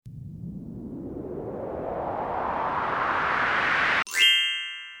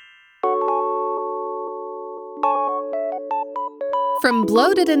From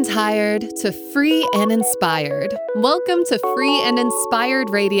bloated and tired to free and inspired, welcome to Free and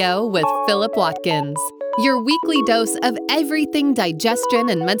Inspired Radio with Philip Watkins, your weekly dose of everything digestion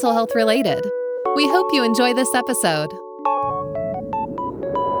and mental health related. We hope you enjoy this episode.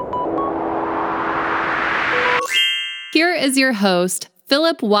 Here is your host,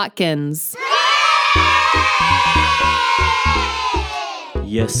 Philip Watkins.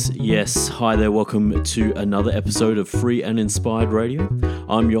 Yes. Hi there, welcome to another episode of Free and Inspired Radio.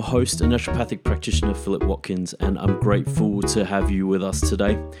 I'm your host, a naturopathic practitioner, Philip Watkins, and I'm grateful to have you with us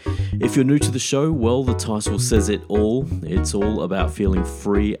today. If you're new to the show, well, the title says it all. It's all about feeling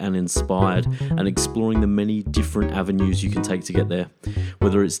free and inspired and exploring the many different avenues you can take to get there.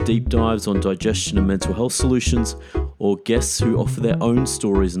 Whether it's deep dives on digestion and mental health solutions, or guests who offer their own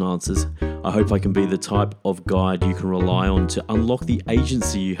stories and answers, I hope I can be the type of guide you can rely on to unlock the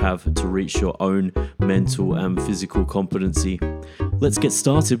agency you have to reach your own mental and physical competency. Let's get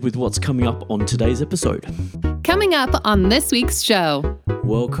started with what's coming up on today's episode. Coming up on this week's show.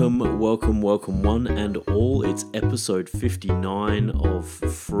 Welcome one and all. It's episode 59 of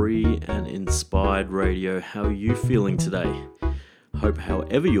Free and Inspired Radio. How are you feeling today? Hope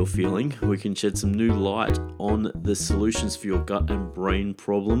however you're feeling, we can shed some new light on the solutions for your gut and brain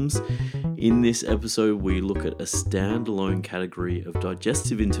problems. In this episode, we look at a standalone category of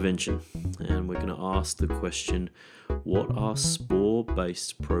digestive intervention, and we're going to ask the question, what are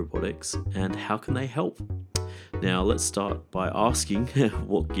spore-based probiotics and how can they help? Now, let's start by asking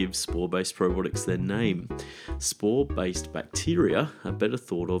what gives spore-based probiotics their name. Spore-based bacteria are better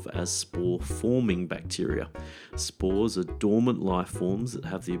thought of as spore-forming bacteria. Spores are dormant life forms that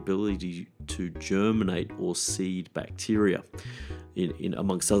have the ability to germinate or seed bacteria, in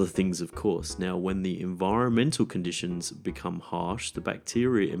amongst other things, of course. Now, when the environmental conditions become harsh, the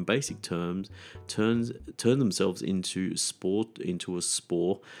bacteria, in basic terms, turn themselves into a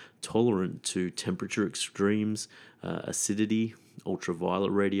spore tolerant to temperature extremes, acidity,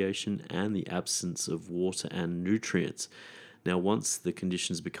 ultraviolet radiation, and the absence of water and nutrients. Now, once the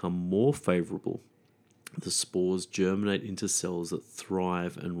conditions become more favorable, the spores germinate into cells that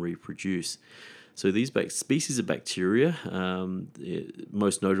thrive and reproduce. So these species of bacteria,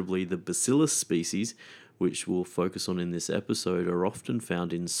 most notably the Bacillus species, which we'll focus on in this episode, are often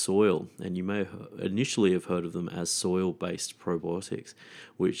found in soil, and you may initially have heard of them as soil-based probiotics,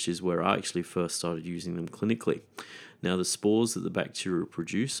 which is where I actually first started using them clinically. Now, the spores that the bacteria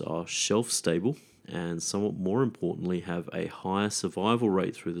produce are shelf-stable and, somewhat more importantly, have a higher survival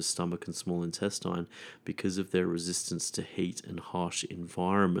rate through the stomach and small intestine because of their resistance to heat and harsh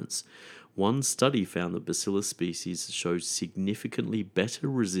environments. One study found that Bacillus species showed significantly better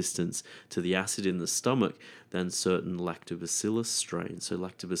resistance to the acid in the stomach than certain lactobacillus strains. So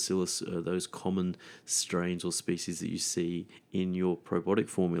lactobacillus are those common strains or species that you see in your probiotic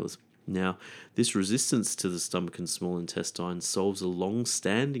formulas. Now, this resistance to the stomach and small intestine solves a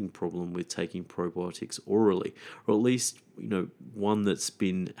long-standing problem with taking probiotics orally, or at least, one that's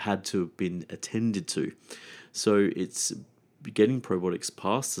had to have been attended to. So it's getting probiotics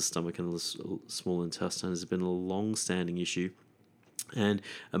past the stomach and the small intestine has been a long-standing issue. And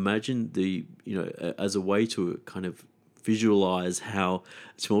imagine as a way to kind of visualize how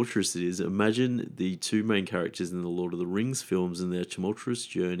tumultuous it is, imagine the two main characters in the Lord of the Rings films and their tumultuous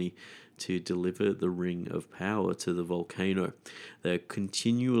journey to deliver the ring of power to the volcano. They're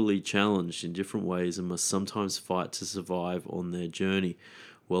continually challenged in different ways and must sometimes fight to survive on their journey.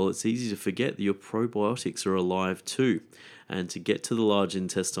 Well, it's easy to forget that your probiotics are alive too. And to get to the large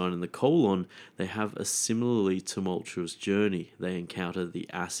intestine and the colon, they have a similarly tumultuous journey. They encounter the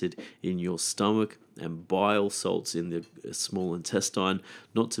acid in your stomach and bile salts in the small intestine,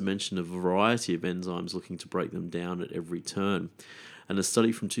 not to mention a variety of enzymes looking to break them down at every turn. And a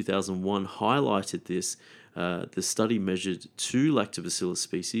study from 2001 highlighted this. The study measured two lactobacillus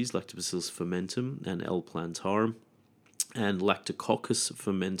species, Lactobacillus fermentum and L. plantarum, and Lactococcus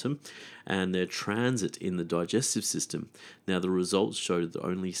fermentum, and their transit in the digestive system. Now, the results showed that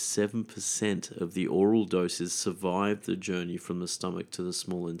only 7% of the oral doses survived the journey from the stomach to the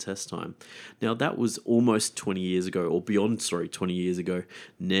small intestine. Now, that was almost 20 years ago, or beyond, 20 years ago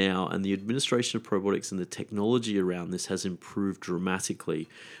now, and the administration of probiotics and the technology around this has improved dramatically.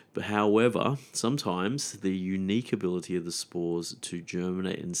 But however, sometimes the unique ability of the spores to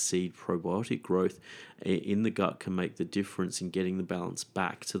germinate and seed probiotic growth in the gut can make the difference in getting the balance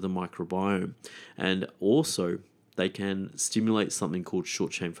back to the microbiome. And also, they can stimulate something called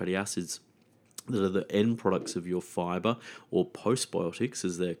short-chain fatty acids that are the end products of your fiber, or postbiotics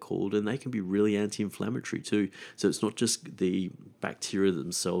as they're called, and they can be really anti-inflammatory too. So it's not just the bacteria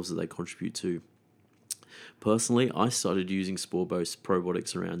themselves that they contribute to. Personally, I started using spore-based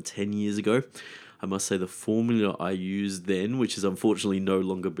probiotics around 10 years ago. I must say the formula I used then, which is unfortunately no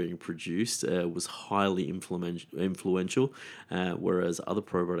longer being produced, was highly influential, whereas other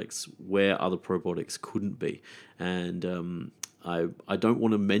probiotics couldn't be. And I don't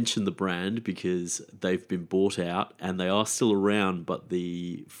want to mention the brand because they've been bought out and they are still around, but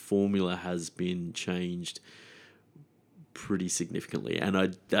the formula has been changed pretty significantly,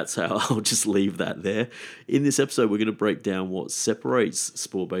 and that's how I'll just leave that there. In this episode, we're going to break down what separates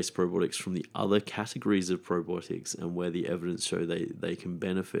spore-based probiotics from the other categories of probiotics and where the evidence show they can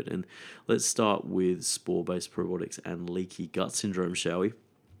benefit. And let's start with spore-based probiotics and leaky gut syndrome, shall we?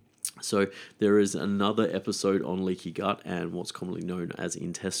 So there is another episode on leaky gut and what's commonly known as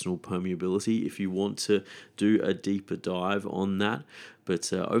intestinal permeability if you want to do a deeper dive on that.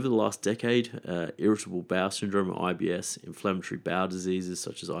 But over the last decade, irritable bowel syndrome or IBS, inflammatory bowel diseases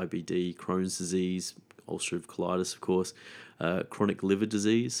such as IBD, Crohn's disease, ulcerative colitis, of course, chronic liver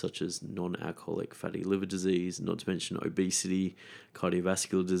disease such as non-alcoholic fatty liver disease, not to mention obesity,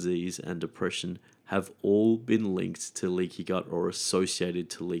 cardiovascular disease, and depression have all been linked to leaky gut or associated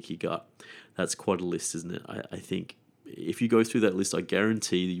to leaky gut. That's quite a list, isn't it? I think if you go through that list, I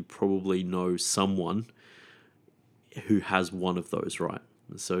guarantee that you probably know someone who has one of those, right?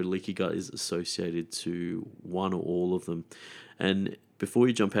 So leaky gut is associated to one or all of them. And before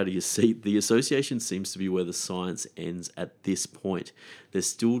you jump out of your seat, the association seems to be where the science ends at this point. There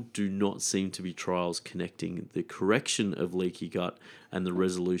still do not seem to be trials connecting the correction of leaky gut and the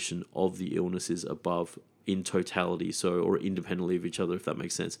resolution of the illnesses above in totality, or independently of each other, if that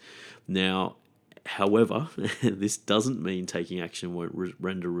makes sense. Now, however, this doesn't mean taking action won't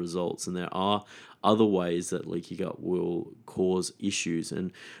render results, and there are other ways that leaky gut will cause issues.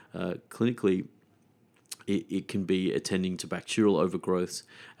 And clinically, it can be attending to bacterial overgrowths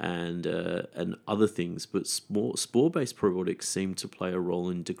and other things, but spore-based probiotics seem to play a role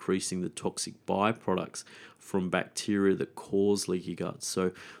in decreasing the toxic byproducts from bacteria that cause leaky gut.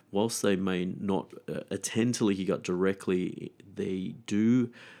 So whilst they may not attend to leaky gut directly, they do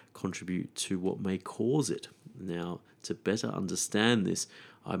contribute to what may cause it. Now, to better understand this,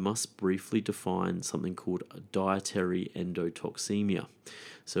 I must briefly define something called dietary endotoxemia.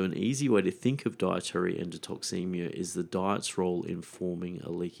 So an easy way to think of dietary endotoxemia is the diet's role in forming a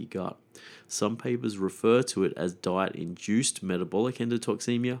leaky gut. Some papers refer to it as diet-induced metabolic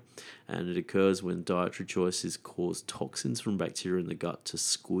endotoxemia, and it occurs when dietary choices cause toxins from bacteria in the gut to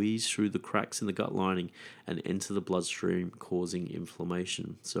squeeze through the cracks in the gut lining and enter the bloodstream, causing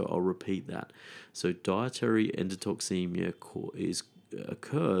inflammation. So I'll repeat that. So dietary endotoxemia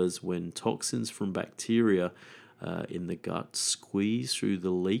occurs when toxins from bacteria in the gut squeeze through the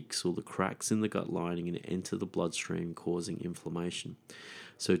leaks or the cracks in the gut lining and enter the bloodstream, causing inflammation.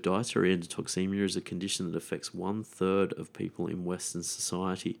 So dietary endotoxemia is a condition that affects 1/3 of people in Western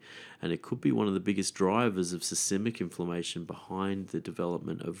society, and it could be one of the biggest drivers of systemic inflammation behind the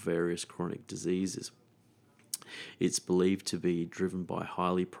development of various chronic diseases. It's believed to be driven by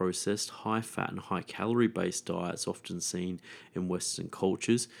highly processed, high-fat and high-calorie-based diets often seen in Western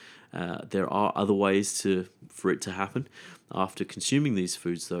cultures. There are other ways for it to happen. After consuming these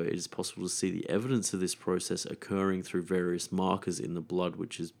foods, though, it is possible to see the evidence of this process occurring through various markers in the blood,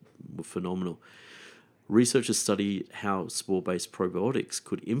 which is phenomenal. Researchers studied how spore-based probiotics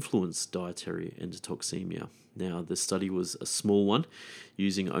could influence dietary endotoxemia. Now, the study was a small one,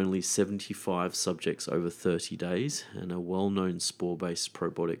 using only 75 subjects over 30 days, and a well-known spore-based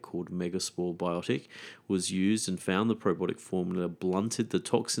probiotic called Megaspore Biotic was used and found the probiotic formula blunted the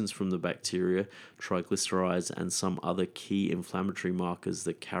toxins from the bacteria, triglycerides, and some other key inflammatory markers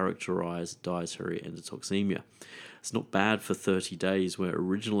that characterize dietary endotoxemia. It's not bad for 30 days, where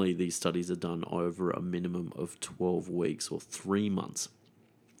originally these studies are done over a minimum of 12 weeks or 3 months.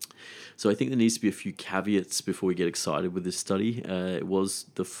 So I think there needs to be a few caveats before we get excited with this study. It was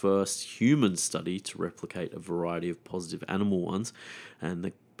the first human study to replicate a variety of positive animal ones,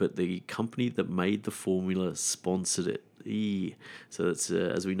 but the company that made the formula sponsored it. So that's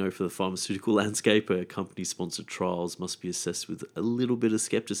as we know, for the pharmaceutical landscape, company-sponsored trials must be assessed with a little bit of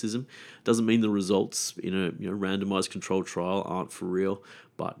skepticism. Doesn't mean the results in a randomized controlled trial aren't for real,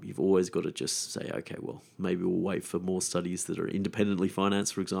 but you've always got to just say, okay, well, maybe we'll wait for more studies that are independently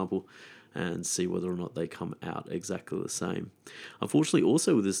financed, for example, and see whether or not they come out exactly the same. Unfortunately,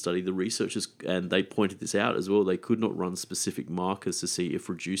 also with this study, the researchers, and they pointed this out as well, they could not run specific markers to see if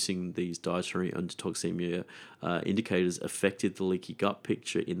reducing these dietary endotoxemia indicators affected the leaky gut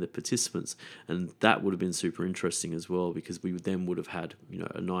picture in the participants. And that would have been super interesting as well, because we then would have had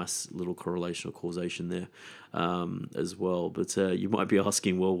a nice little correlation or causation there as well. But you might be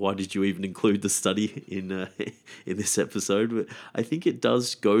asking, well, why did you even include the study in this episode? But I think it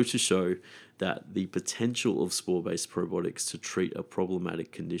does go to show that the potential of spore-based probiotics to treat a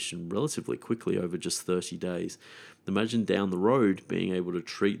problematic condition relatively quickly over just 30 days. Imagine down the road being able to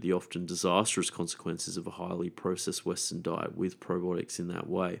treat the often disastrous consequences of a highly processed Western diet with probiotics in that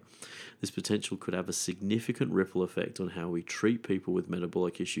way. This potential could have a significant ripple effect on how we treat people with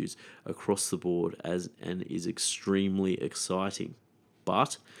metabolic issues across the board, and is extremely exciting.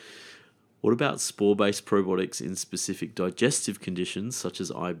 But what about spore-based probiotics in specific digestive conditions such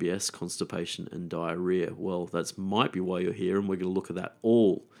as IBS, constipation, and diarrhea? Well, that might be why you're here, and we're going to look at that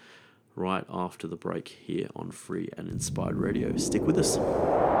all right after the break here on Free and Inspired Radio. Stick with us.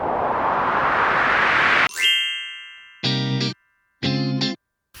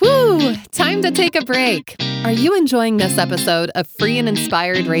 Whew, time to take a break. Are you enjoying this episode of Free and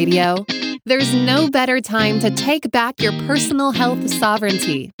Inspired Radio? There's no better time to take back your personal health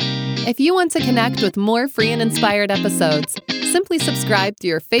sovereignty. If you want to connect with more free and inspired episodes, simply subscribe to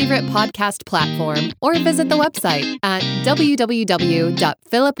your favorite podcast platform or visit the website at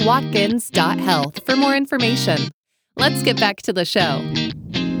www.philipwatkins.health for more information. Let's get back to the show.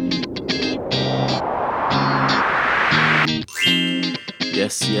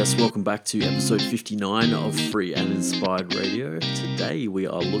 Yes, welcome back to episode 59 of Free and Inspired Radio. Today we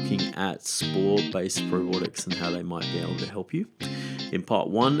are looking at spore-based probiotics and how they might be able to help you. In part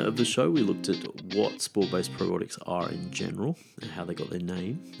 1 of the show, we looked at what spore-based probiotics are in general, and how they got their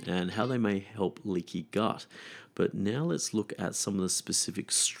name, and how they may help leaky gut. But now let's look at some of the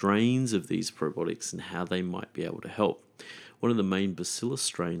specific strains of these probiotics and how they might be able to help. One of the main bacillus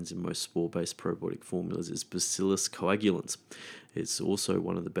strains in most spore-based probiotic formulas is Bacillus coagulans. It's also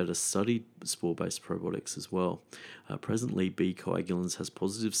one of the better studied spore-based probiotics as well. Presently, B. coagulans has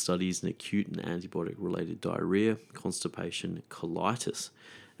positive studies in acute and antibiotic-related diarrhea, constipation, colitis,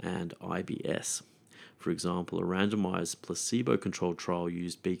 and IBS. For example, a randomized placebo-controlled trial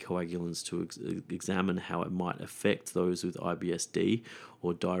used B. coagulans to examine how it might affect those with IBS-D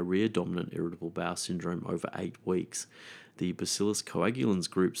or diarrhea-dominant irritable bowel syndrome over 8 weeks. The Bacillus coagulans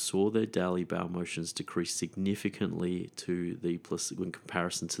group saw their daily bowel motions decrease significantly in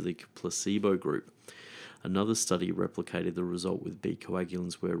comparison to the placebo group. Another study replicated the result with B.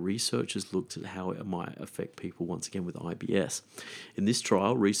 coagulans, where researchers looked at how it might affect people once again with IBS. In this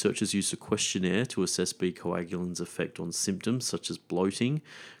trial, researchers used a questionnaire to assess B. coagulans' effect on symptoms such as bloating,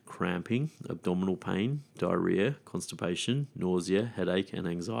 cramping, abdominal pain, diarrhea, constipation, nausea, headache, and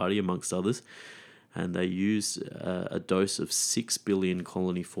anxiety, amongst others. And they used a dose of 6 billion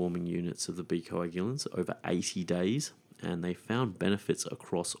colony-forming units of the B. coagulans over 80 days, and they found benefits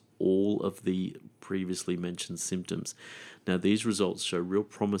across all of the previously mentioned symptoms. Now, these results show real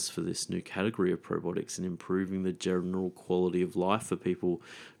promise for this new category of probiotics in improving the general quality of life for people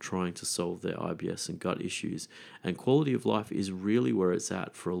trying to solve their IBS and gut issues. And quality of life is really where it's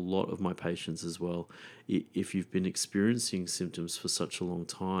at for a lot of my patients as well. If you've been experiencing symptoms for such a long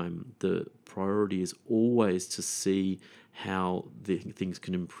time, the priority is always to see how things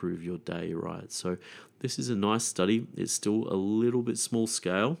can improve your day, right? So this is a nice study. It's still a little bit small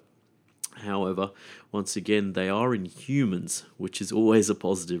scale. However, once again, they are in humans, which is always a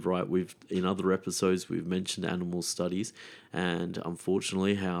positive, right? In other episodes, we've mentioned animal studies, and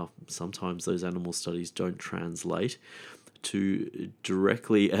unfortunately how sometimes those animal studies don't translate. To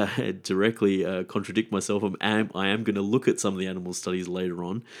directly contradict myself, I am going to look at some of the animal studies later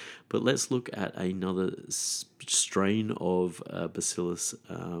on, but let's look at another strain of Bacillus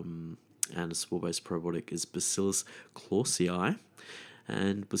and a spore-based probiotic is Bacillus clausii.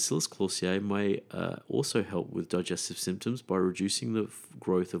 And Bacillus clausii may also help with digestive symptoms by reducing the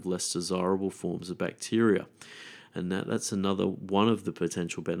growth of less desirable forms of bacteria. And that's another one of the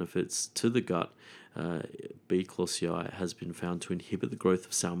potential benefits to the gut. B. clausii has been found to inhibit the growth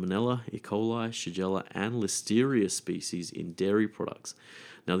of Salmonella, E. coli, Shigella, and Listeria species in dairy products.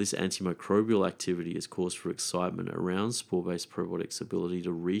 Now, this antimicrobial activity is cause for excitement around spore-based probiotics' ability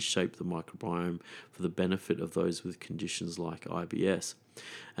to reshape the microbiome for the benefit of those with conditions like IBS.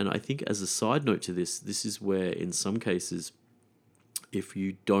 And I think as a side note to this is where in some cases, if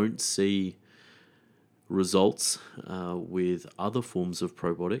you don't see results with other forms of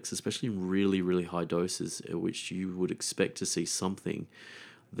probiotics, especially in really, really high doses at which you would expect to see something,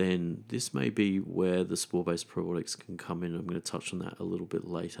 then this may be where the spore-based probiotics can come in. I'm going to touch on that a little bit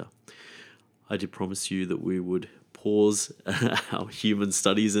later. I did promise you that we would pause our human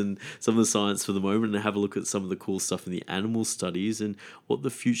studies and some of the science for the moment and have a look at some of the cool stuff in the animal studies and what the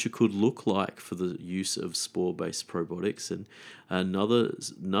future could look like for the use of spore-based probiotics. And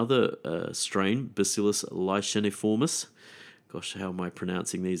another strain, Bacillus licheniformis. Gosh, how am I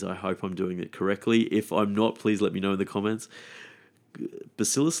pronouncing these? I hope I'm doing it correctly. If I'm not, please let me know in the comments.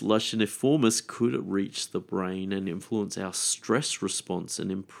 Bacillus licheniformis could reach the brain and influence our stress response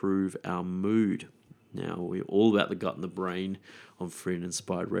and improve our mood. Now, we're all about the gut and the brain on Free and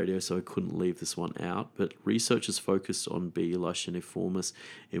Inspired Radio, so I couldn't leave this one out. But researchers focused on B. licheniformis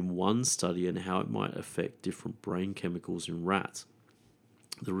in one study and how it might affect different brain chemicals in rats.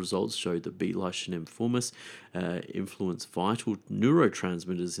 The results showed that B. licheniformis influenced vital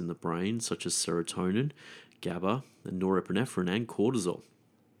neurotransmitters in the brain, such as serotonin, GABA, norepinephrine, and cortisol,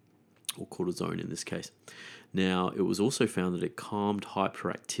 or cortisone in this case. Now, it was also found that it calmed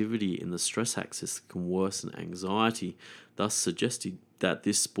hyperactivity in the stress axis that can worsen anxiety, thus suggesting that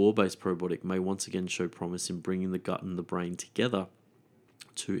this spore-based probiotic may once again show promise in bringing the gut and the brain together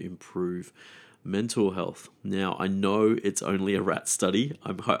to improve mental health. Now, I know it's only a rat study.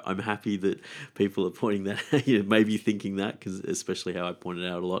 I'm happy that people are pointing that, maybe thinking that, because especially how I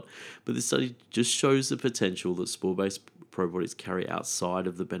pointed out a lot. But this study just shows the potential that spore-based probiotics carry outside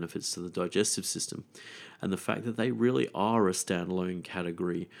of the benefits to the digestive system, and the fact that they really are a standalone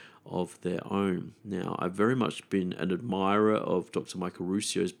category of their own. Now, I've very much been an admirer of Dr. Michael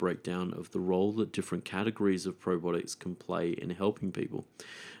Ruscio's breakdown of the role that different categories of probiotics can play in helping people.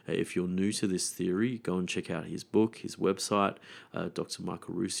 If you're new to this theory, go and check out his book, his website, Dr.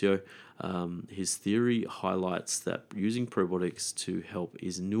 Michael Ruscio. His theory highlights that using probiotics to help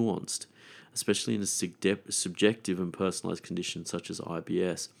is nuanced, especially in a subjective and personalized condition such as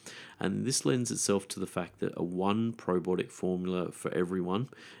IBS. And this lends itself to the fact that a one probiotic formula for everyone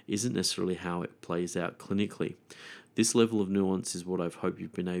isn't necessarily how it plays out clinically. This level of nuance is what I've hoped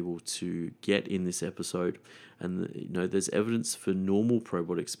you've been able to get in this episode. And there's evidence for normal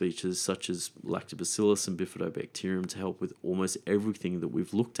probiotic species such as Lactobacillus and Bifidobacterium to help with almost everything that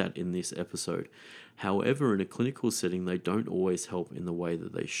we've looked at in this episode. However, in a clinical setting, they don't always help in the way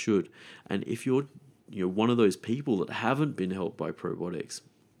that they should. And if you're one of those people that haven't been helped by probiotics,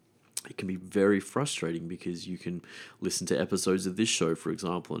 it can be very frustrating because you can listen to episodes of this show, for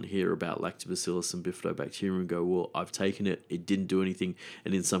example, and hear about Lactobacillus and Bifidobacterium and go, well, I've taken it, it didn't do anything,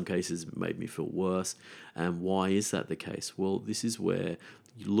 and in some cases it made me feel worse. And why is that the case? Well, this is where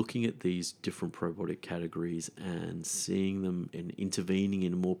you're looking at these different probiotic categories and seeing them and intervening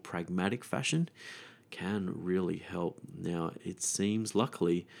in a more pragmatic fashion can really help. Now, it seems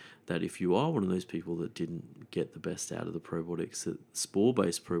luckily that if you are one of those people that didn't get the best out of the probiotics, that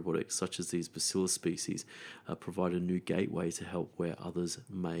spore-based probiotics such as these Bacillus species provide a new gateway to help where others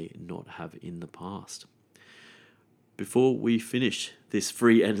may not have in the past. Before we finish this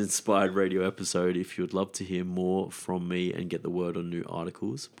Free and Inspired Radio episode, if you'd love to hear more from me and get the word on new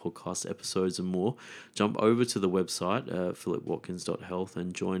articles, podcast episodes and more, jump over to the website, philipwatkins.health,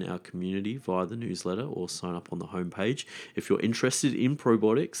 and join our community via the newsletter or sign up on the homepage. If you're interested in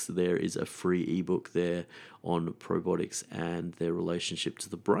probiotics, there is a free ebook there on probiotics and their relationship to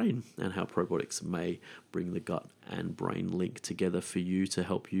the brain and how probiotics may bring the gut and brain link together for you to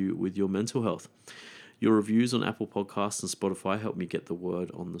help you with your mental health. Your reviews on Apple Podcasts and Spotify help me get the word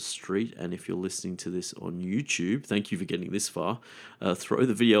on the street. And if you're listening to this on YouTube, thank you for getting this far. Throw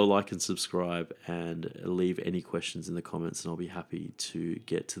the video a like and subscribe and leave any questions in the comments and I'll be happy to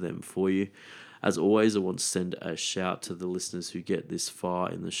get to them for you. As always, I want to send a shout to the listeners who get this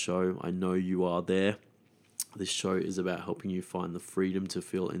far in the show. I know you are there. This show is about helping you find the freedom to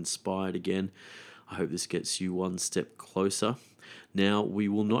feel inspired again. I hope this gets you one step closer. Now, we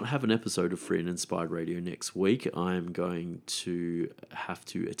will not have an episode of Free and Inspired Radio next week. I am going to have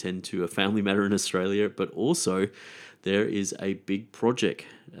to attend to a family matter in Australia, but also there is a big project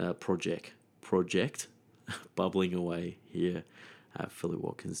bubbling away here at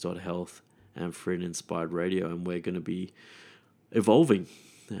philipwatkins.health and Free and Inspired Radio, and we're going to be evolving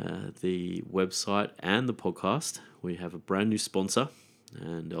the website and the podcast. We have a brand new sponsor,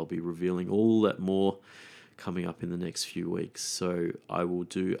 and I'll be revealing all that more coming up in the next few weeks. So I will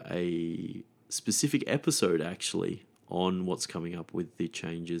do a specific episode actually on what's coming up with the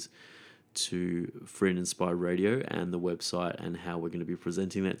changes to Free and Inspired Radio and the website and how we're going to be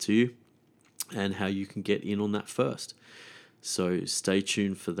presenting that to you and how you can get in on that first. So stay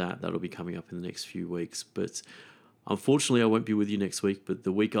tuned for that. That'll be coming up in the next few weeks. But unfortunately, I won't be with you next week, but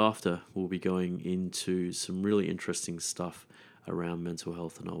the week after we'll be going into some really interesting stuff around mental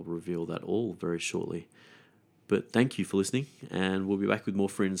health, and I'll reveal that all very shortly. But thank you for listening, and we'll be back with more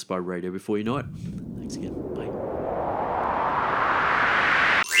Free and Inspired Radio before you know it. Thanks again. Bye.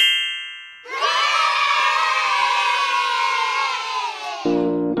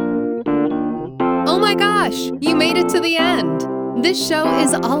 Oh my gosh, you made it to the end. This show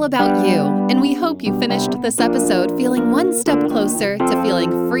is all about you, and we hope you finished this episode feeling one step closer to feeling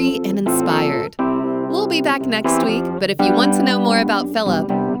free and inspired. We'll be back next week, but if you want to know more about Philip,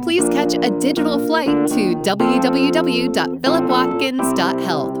 please catch a digital flight to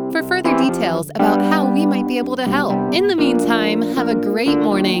www.philipwatkins.health for further details about how we might be able to help. In the meantime, have a great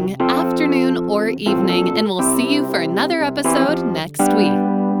morning, afternoon, or evening, and we'll see you for another episode next week.